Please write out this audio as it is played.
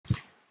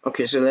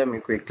Okay, so let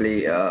me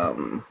quickly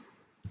attend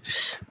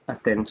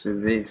to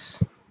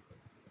this.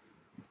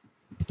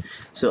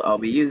 So I'll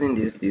be using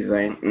this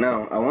design.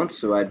 Now I want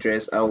to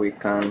address how we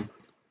can,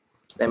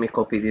 let me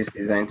copy this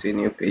design to a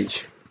new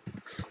page.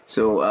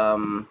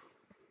 So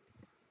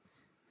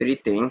three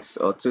things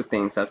or two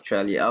things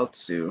actually, how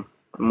to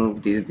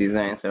move these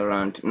designs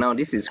around. Now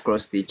this is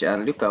cross stitch,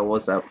 and look at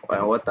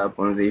what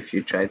happens if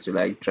you try to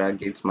like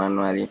drag it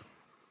manually.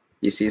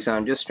 You see, so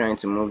I'm just trying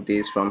to move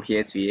this from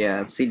here to here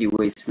and see the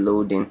way it's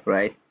loading,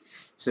 right?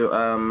 So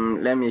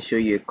let me show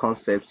you a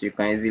concept you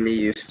can easily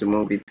use to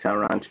move it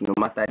around no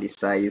matter the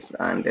size,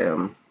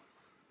 and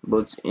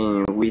both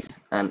in width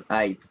and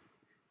height.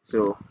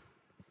 So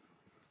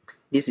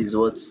this is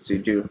what to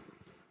do.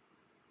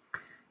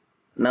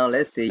 Now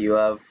let's say you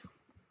have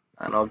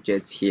an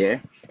object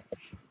here,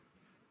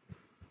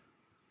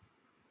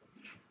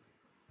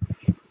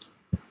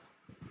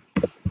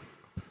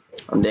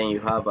 and then you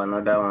have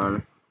another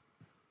one.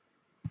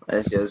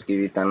 Let's just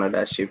give it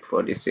another shape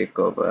for the sake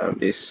of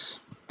this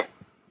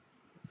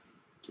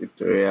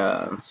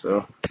tutorial.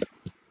 So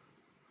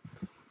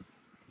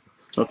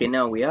okay,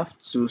 now we have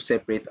two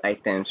separate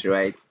items,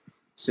 right?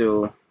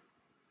 So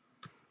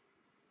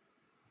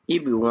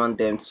if we want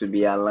them to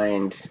be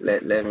aligned,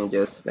 let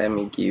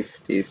me give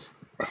this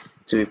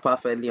to be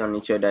perfectly on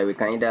each other. We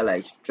can either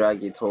like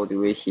drag it all the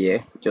way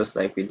here, just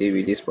like we did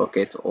with this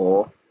pocket,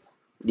 or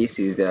this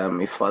is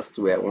a first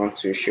way I want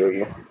to show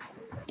you.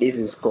 This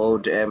is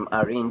called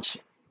arrange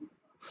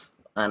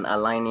and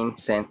aligning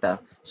center.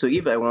 So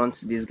if I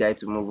want this guy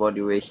to move all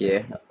the way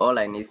here, all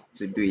I need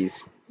to do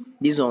is,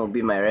 this one will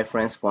be my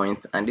reference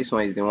point, and this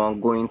one is the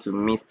one going to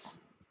meet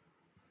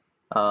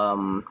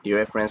the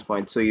reference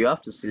point. So you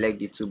have to select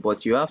the two,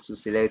 but you have to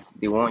select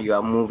the one you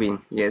are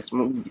moving. Yes,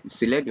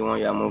 select the one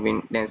you are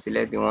moving, then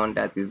select the one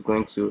that is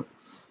going to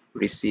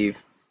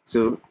receive.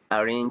 So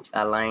arrange,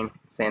 align,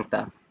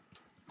 center.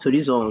 So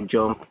this one will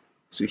jump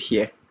to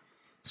here.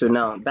 So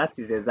now that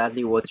is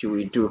exactly what you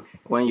will do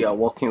when you are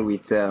working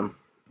with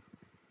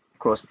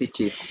cross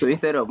stitches. So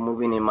instead of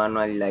moving it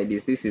manually like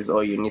this is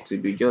all you need to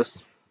do.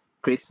 Just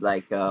create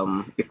like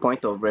a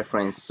point of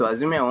reference. So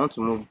assuming I want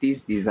to move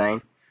this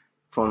design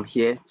from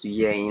here to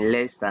here in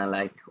less than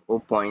like 0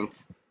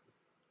 point,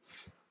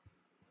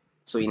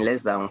 so in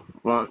less than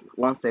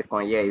one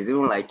second, here is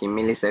even like in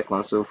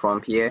milliseconds. So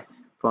from here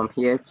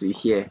to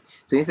here,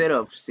 so instead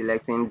of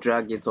selecting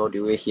drag it all the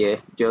way here,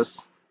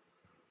 just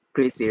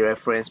create a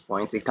reference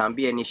point. It can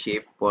be any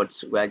shape,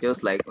 but we are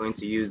just like going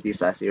to use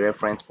this as a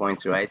reference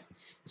point, right?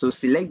 So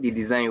select the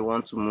design you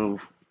want to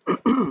move.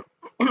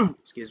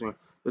 Excuse me.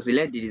 So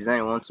select the design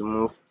you want to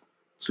move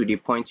to the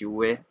point you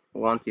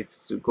want it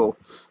to go.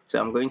 So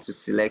I'm going to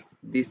select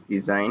this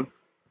design,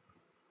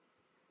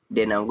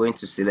 then I'm going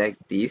to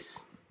select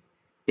this,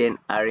 then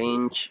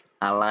arrange,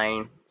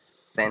 align,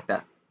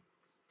 center.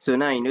 So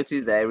now you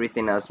notice that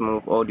everything has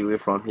moved all the way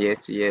from here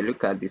to here.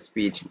 Look at the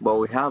speed, but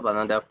we have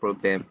another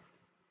problem.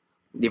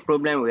 The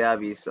problem we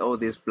have is all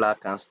this black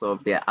and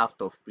stuff, they are out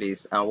of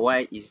place. And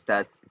why is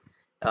that?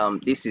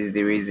 This is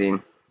the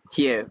reason.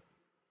 Here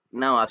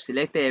now I've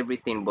selected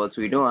everything, but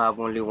we don't have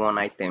only one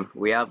item.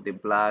 We have the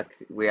black,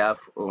 we have,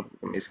 oh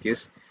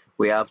excuse,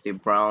 we have the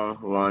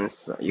brown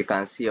ones. You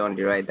can see on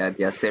the right that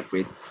they are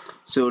separate.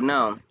 So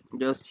now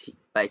just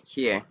like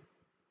here,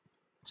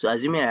 so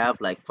assuming I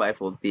have like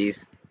 5 of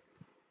these,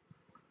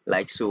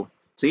 like so.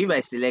 So if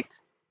I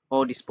select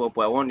all this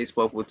purple, I want this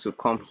purple to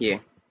come here,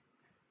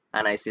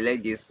 and I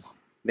select this,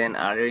 then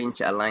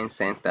arrange, align,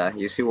 center,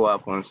 you see what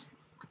happens.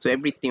 So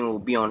everything will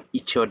be on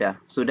each other.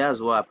 So that's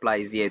what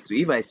applies here too.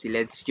 If I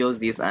select just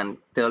this and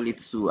tell it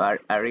to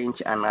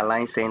arrange and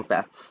align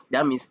center,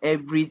 that means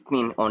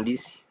everything on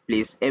this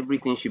place,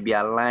 everything should be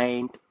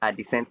aligned at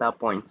the center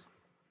point.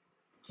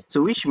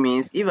 So which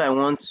means if I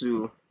want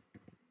to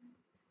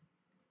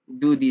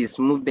do this,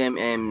 move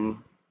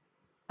them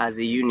as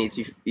a unit,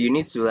 you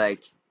need to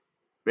like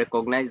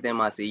recognize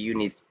them as a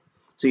unit.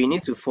 So you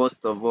need to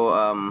first of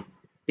all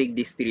take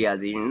these three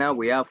as a unit. Now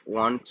we have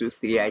 1 2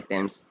 3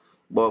 items,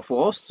 but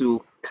for us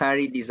to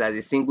carry this as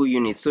a single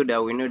unit, so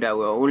that we know that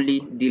we're only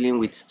dealing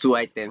with 2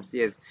 items.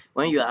 Yes,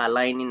 when you are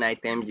aligning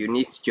items, you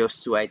need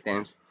just 2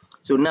 items.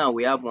 So now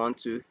we have 1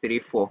 2 3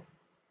 4.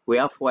 We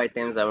have 4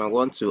 items and we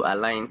want to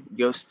align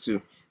just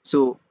 2.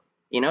 So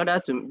in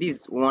order to,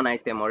 this one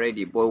item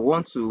already, but we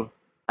want to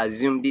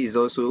assume this is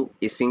also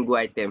a single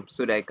item,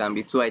 so that it can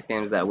be 2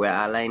 items that we're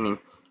aligning.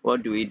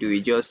 What do?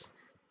 We just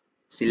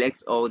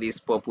select all these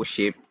purple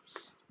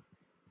shapes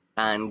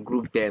and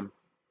group them.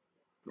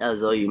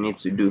 That's all you need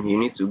to do. You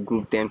need to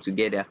group them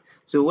together.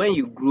 So when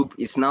you group,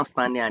 it's now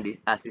standing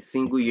as a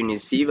single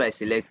unit. See, if I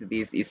select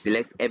this, it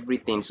selects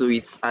everything, so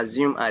it's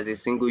assumed as a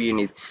single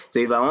unit. So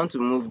if I want to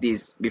move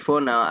this,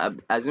 before now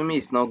assuming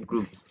it's not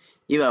grouped,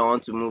 if I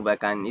want to move, I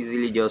can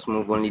easily just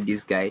move only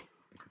this guy.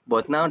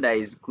 But now that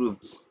is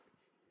grouped,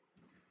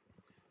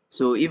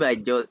 so if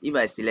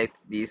I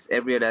select this,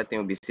 every other thing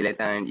will be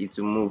selected and it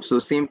will move. So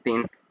same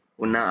thing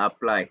will now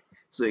apply.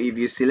 So if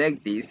you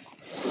select this,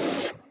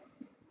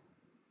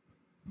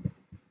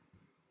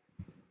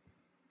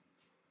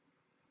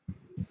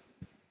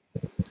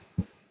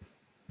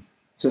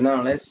 So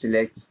now let's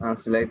select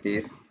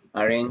this,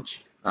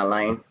 arrange,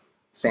 align,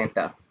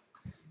 center.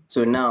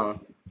 So now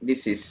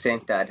this is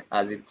centered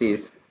as it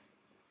is,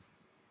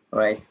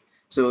 right?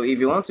 So if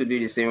you want to do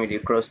the same with the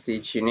cross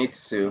stitch, you need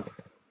to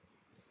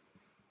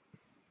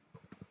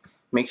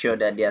make sure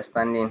that they are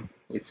standing,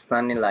 it's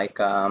standing like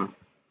an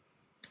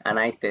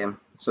item.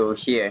 So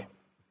here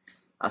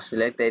I've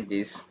selected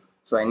this,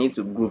 so I need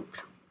to group,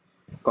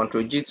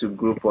 Ctrl G to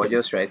group, or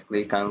just right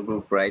click and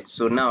group, right?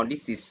 So now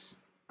this is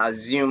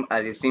assumed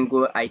as a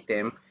single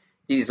item,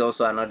 this is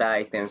also another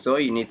item. So all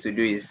you need to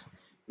do is,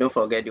 don't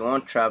forget the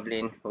one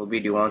traveling will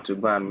be the one to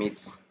go and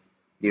meet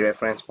the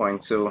reference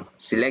point. So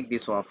select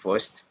this one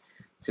first,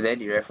 select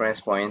the reference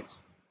point,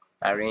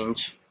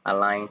 arrange,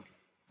 align,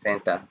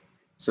 center.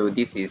 So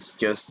this is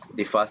just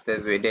the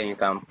fastest way. Then you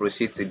can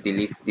proceed to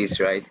delete this,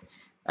 right?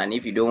 And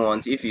if you don't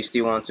want, if you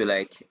still want to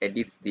like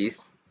edit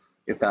this,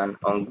 you can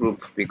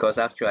ungroup, because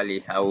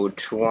actually I would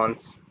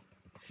want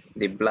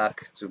the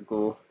black to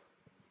go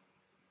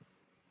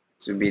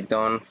to be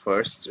done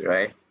first,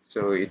 right?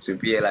 So it will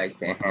be like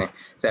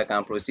so I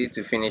can proceed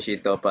to finish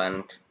it up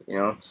and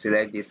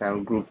select this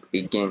and group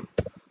again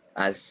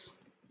as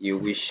you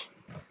wish.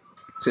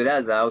 So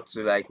that's how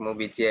to like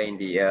move it here in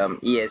the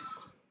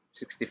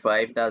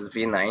ES65, that's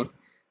V9.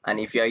 And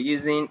if you are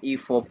using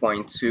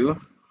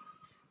E4.2,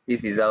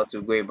 this is how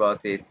to go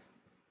about it.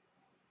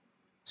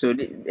 So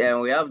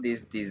we have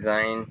this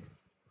design,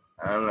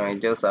 I don't know, it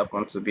just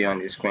happened to be on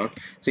the screen.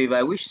 So if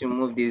I wish to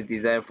move this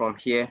design from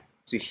here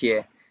to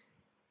here,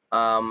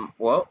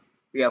 well,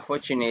 we are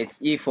fortunate,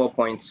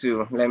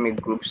 E4.2, let me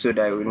group so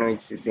that we know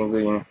it's a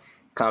single unit,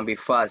 can be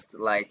fast,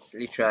 like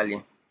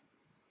literally.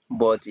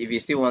 But if you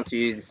still want to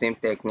use the same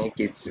technique,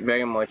 it's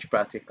very much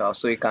practical.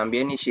 So it can be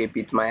any shape,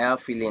 it might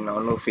have filling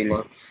or no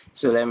filling.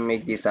 So let me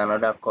make this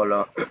another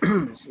color.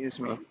 Excuse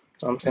me,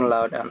 something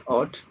loud and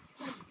odd.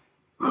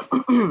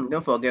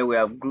 Don't forget we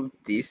have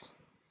grouped this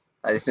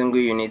as a single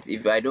unit.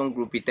 If I don't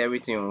group it,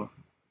 everything will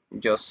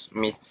just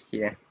meet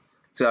here.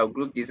 So I'll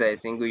group this as a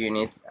single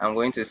unit. I'm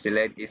going to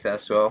select this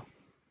as well.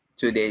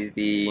 So there is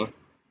the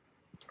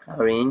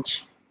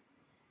arrange,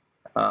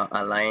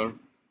 align,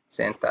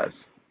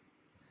 centers.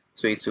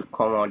 So it will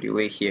come all the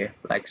way here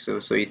like so.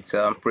 So it's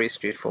pretty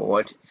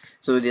straightforward.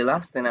 So the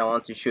last thing I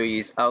want to show you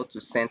is how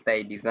to center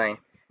a design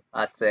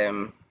at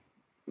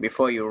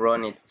before you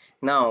run it.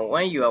 Now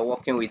when you are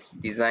working with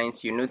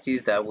designs, you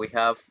notice that we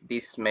have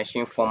these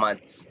machine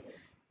formats,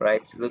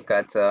 right? Look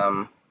at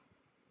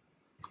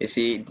you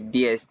see the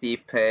DST,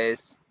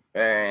 PES,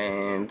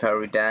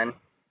 Paradan,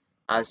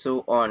 and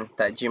so on,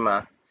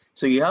 Tajima.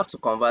 So you have to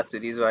convert to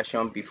this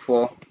version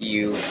before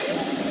you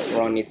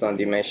run it on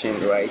the machine,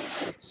 right?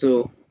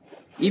 So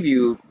if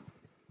you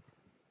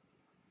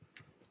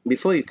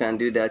before you can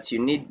do that, you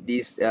need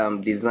this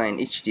design,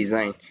 each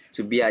design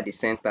to be at the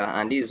center,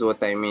 and this is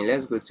what I mean.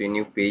 Let's go to a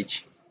new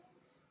page.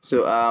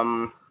 So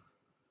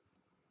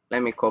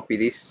let me copy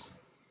this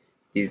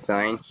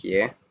design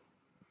here,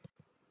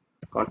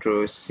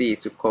 Control C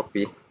to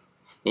copy.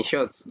 In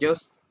short,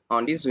 just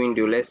on this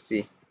window, let's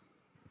see.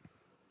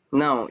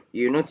 Now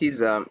you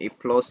notice a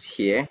plus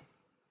here.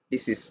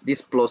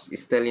 This plus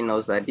is telling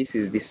us that this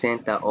is the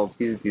center of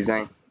this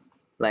design.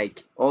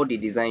 Like all the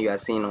design you are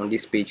seeing on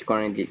this page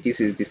currently,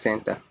 this is the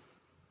center,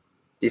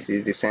 this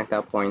is the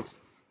center point.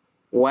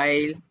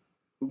 While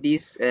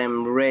this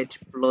red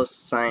plus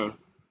sign,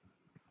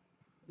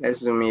 let's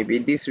zoom, maybe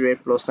this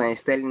red plus sign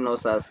is telling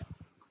us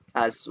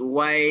as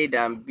wide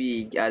and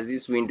big as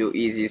this window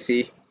is. You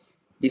see,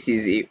 this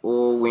is a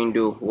whole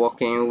window,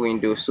 working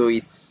window, so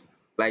it's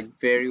like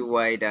very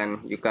wide,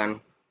 and you can,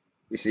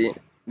 you see,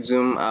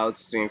 zoom out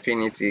to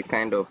infinity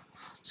kind of.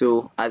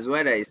 So as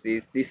wide as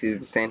this is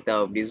the center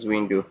of this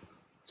window.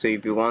 So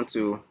if you want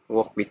to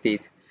work with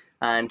it,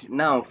 and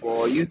now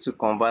for you to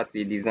convert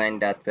a design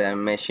that a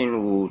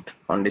machine would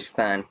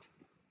understand,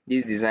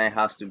 this design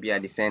has to be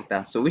at the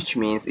center. So which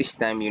means each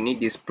time you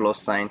need this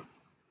plus sign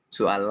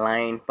to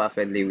align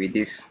perfectly with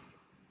this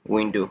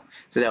window,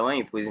 so that when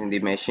you put it in the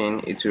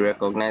machine, it will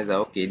recognize that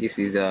okay, this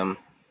is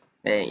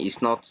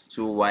it's not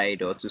too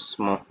wide or too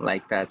small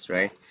like that,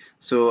 right?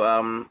 So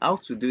how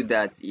to do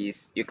that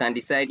is, you can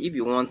decide if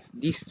you want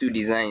these two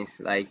designs,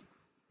 like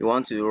you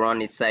want to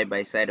run it side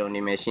by side on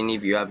the machine.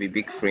 If you have a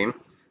big frame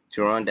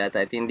to run that,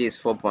 I think this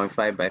is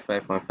 4.5 by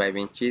 5.5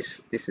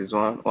 inches, this is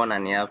one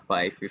and a half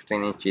by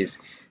 15 inches.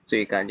 So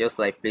you can just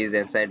like place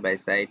them side by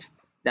side.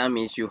 That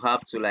means you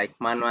have to like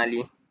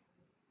manually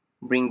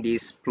bring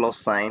this plus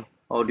sign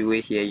all the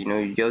way here.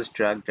 You just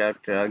drag,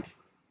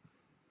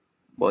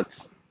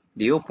 but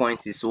the whole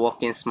point is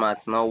working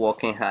smart, not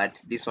working hard.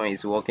 This one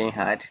is working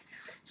hard.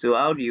 So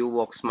how do you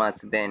work smart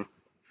then?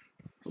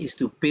 Is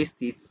to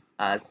paste it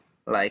as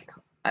like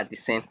at the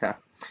center.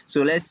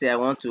 So let's say I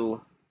want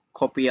to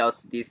copy out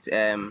this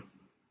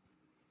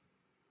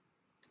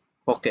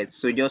pocket.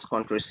 So just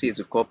Ctrl C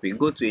to copy,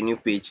 go to a new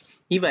page.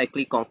 If I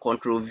click on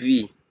Ctrl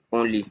V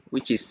only,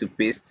 which is to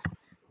paste,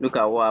 look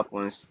at what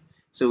happens.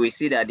 So we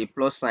see that the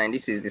plus sign,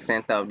 this is the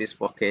center of this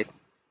pocket,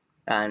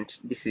 and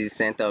this is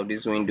center of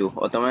this window.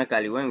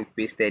 Automatically when we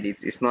pasted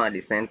it, it's not at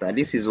the center.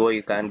 This is what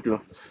you can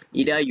do.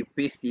 Either you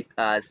paste it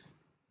as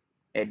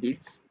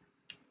edit,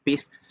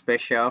 paste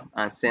special,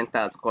 and center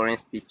at current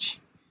stitch.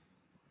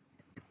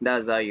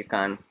 That's how you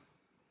can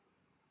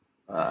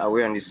are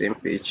we on the same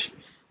page?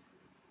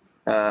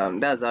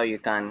 That's how you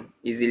can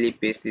easily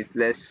paste it.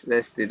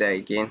 Let's do that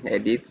again.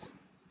 Edit,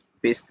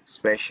 paste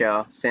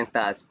special, center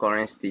at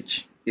current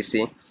stitch. You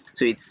see,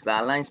 so it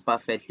aligns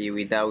perfectly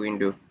with that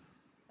window.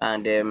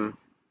 And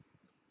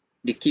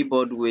the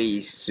keyboard way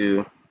is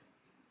to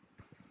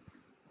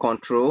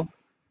control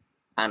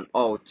and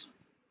alt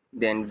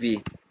then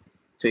V.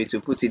 So it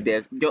will put it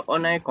there. Just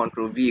ordinary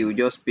control V, you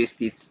just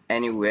paste it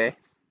anywhere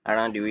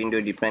around the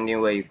window depending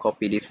where you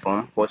copied it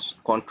from. But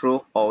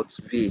control alt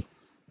V,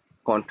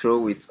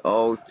 control with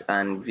alt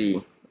and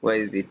V. Where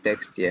is the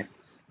text here?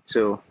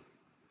 So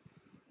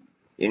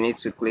you need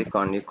to click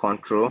on the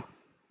control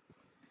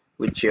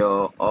with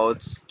your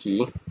alt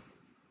key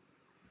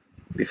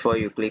before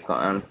you click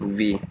on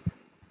V.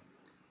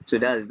 So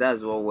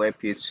that's what will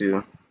help you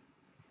to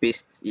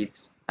paste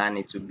it, and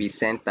it will be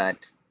centered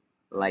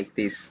like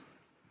this.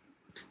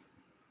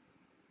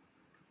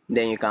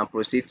 Then you can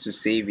proceed to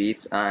save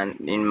it, and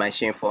in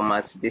machine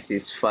format, this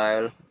is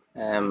file,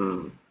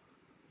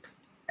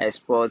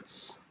 export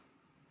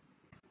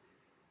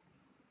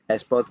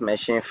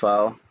machine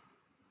file.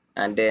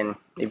 And then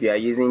if you are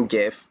using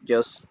Jeff,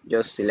 just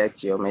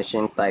select your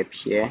machine type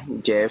here,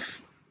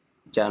 Jeff,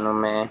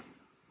 Janome.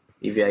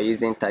 If you are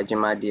using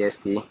Tajima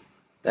DST,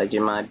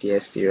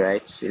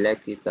 right,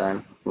 select it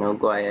and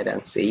go ahead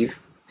and save.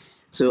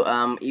 So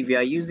if you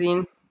are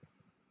using,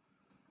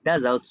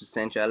 that's how to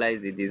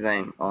centralize the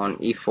design on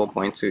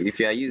E4.2. If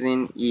you are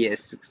using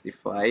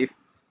ES65,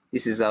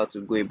 this is how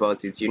to go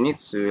about it. You need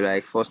to,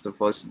 like, first of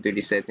all do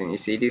the setting. You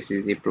see, this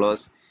is the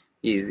plus,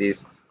 is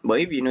this. But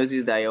if you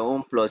notice that your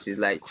own plus is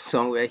like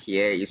somewhere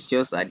here, it's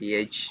just at the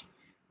edge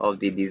of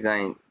the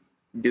design,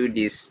 do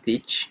this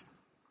stitch,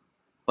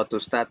 auto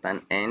start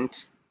and end.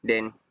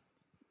 Then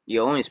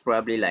your own is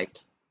probably like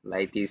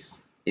this,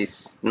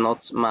 is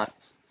not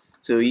marked.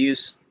 So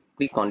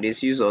click on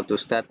this, use auto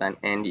start and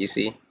end. You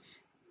see,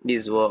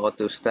 this is what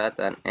auto start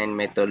and end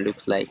method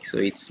looks like. So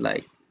it's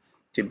like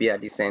to be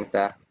at the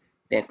center.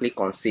 Then click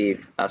on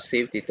save. I've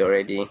saved it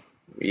already.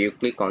 You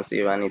click on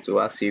save and it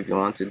will ask you if you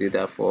want to do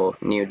that for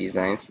new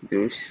designs.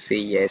 Do say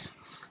yes.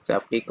 So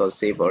I've clicked on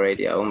save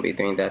already. I won't be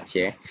doing that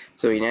here.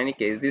 So in any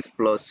case, this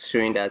plus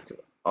showing that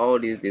all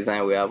this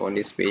design we have on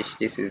this page,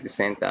 this is the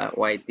center,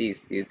 why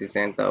this is the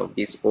center of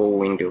this whole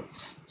window.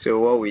 So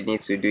what we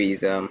need to do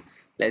is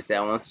let's say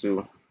I want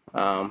to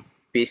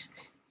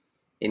paste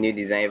a new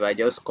design. If I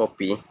just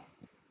copy,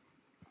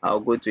 I'll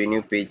go to a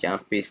new page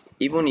and paste,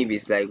 even if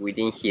it's like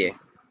within here.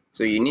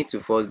 So you need to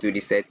first do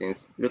the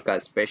settings. Look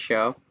at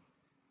special,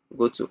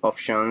 go to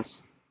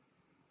options,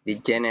 the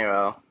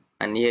general,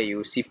 and here you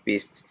will see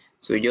paste.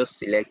 So just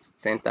select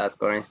center at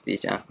current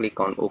stitch and click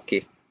on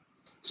OK.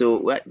 So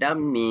what that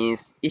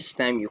means, each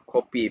time you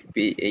copy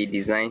a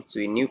design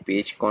to a new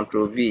page,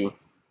 Ctrl V,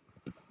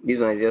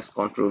 this one is just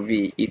Ctrl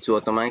V, it will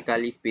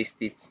automatically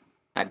paste it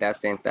at that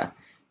center.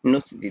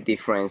 Note the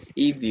difference.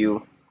 If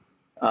you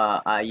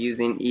are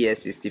using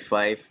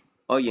ES65,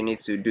 all you need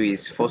to do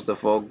is first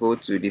of all go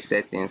to the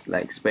settings,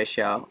 like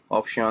special,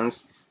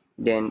 options,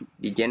 then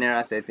the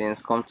general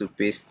settings, come to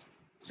paste,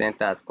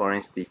 center at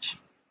current stitch.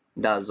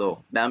 That's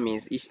all. That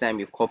means each time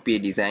you copy a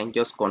design,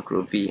 just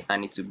Ctrl V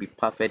and it will be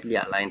perfectly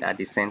aligned at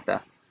the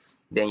center.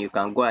 Then you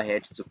can go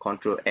ahead to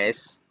Ctrl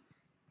S,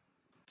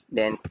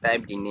 then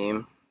type the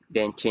name,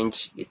 then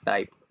change the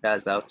type.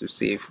 That's how to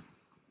save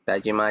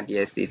Tajima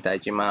DST,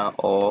 Tajima,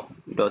 or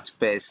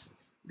 .pes,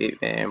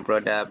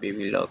 brother,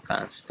 baby lock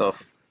and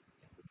stuff.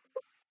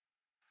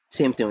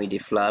 Same thing with the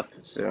flap.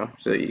 So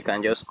you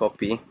can just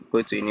copy,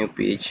 go to a new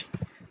page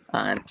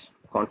and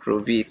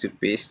Ctrl V to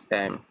paste,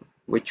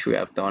 which we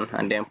have done,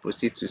 and then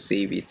proceed to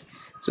save it.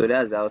 So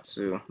that's how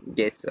to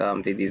get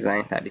the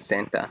design at the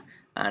center.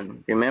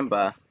 And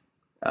remember,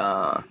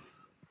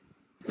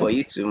 for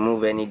you to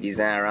move any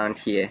design around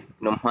here,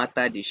 no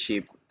matter the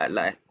shape,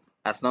 like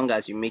as long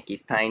as you make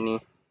it tiny,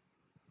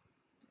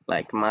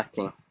 like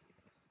marking.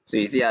 So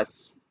you see,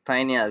 as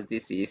tiny as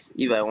this is,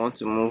 if I want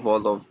to move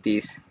all of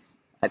this,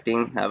 I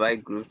think, have I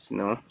grouped?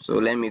 No. So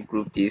let me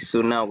group this.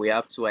 So now we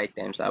have two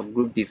items. I've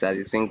grouped this as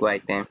a single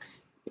item.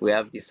 We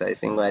have this as a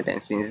single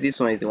item. Since this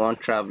one is the one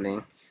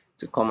traveling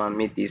to come and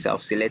meet this, I'll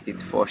select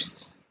it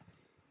first.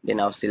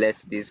 Then I'll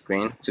select this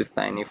green, too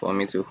tiny for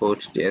me to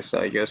hold there, so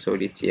I just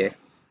hold it here.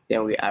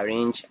 Then we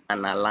arrange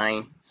and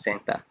align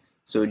center.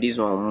 So this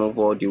one will move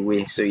all the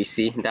way. So you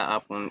see that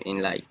happened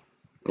in like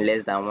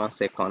less than 1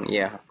 second.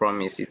 Yeah, I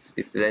promise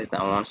it's less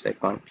than 1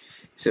 second.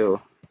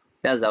 So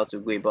that's how to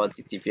go about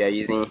it if you are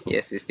using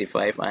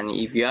ES65. And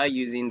if you are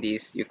using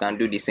this, you can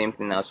do the same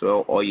thing as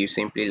well, or you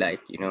simply, like,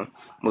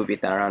 move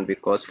it around,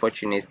 because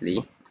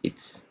fortunately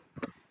it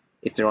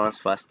runs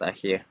faster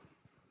here.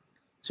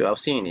 So I'll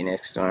see you in the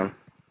next one.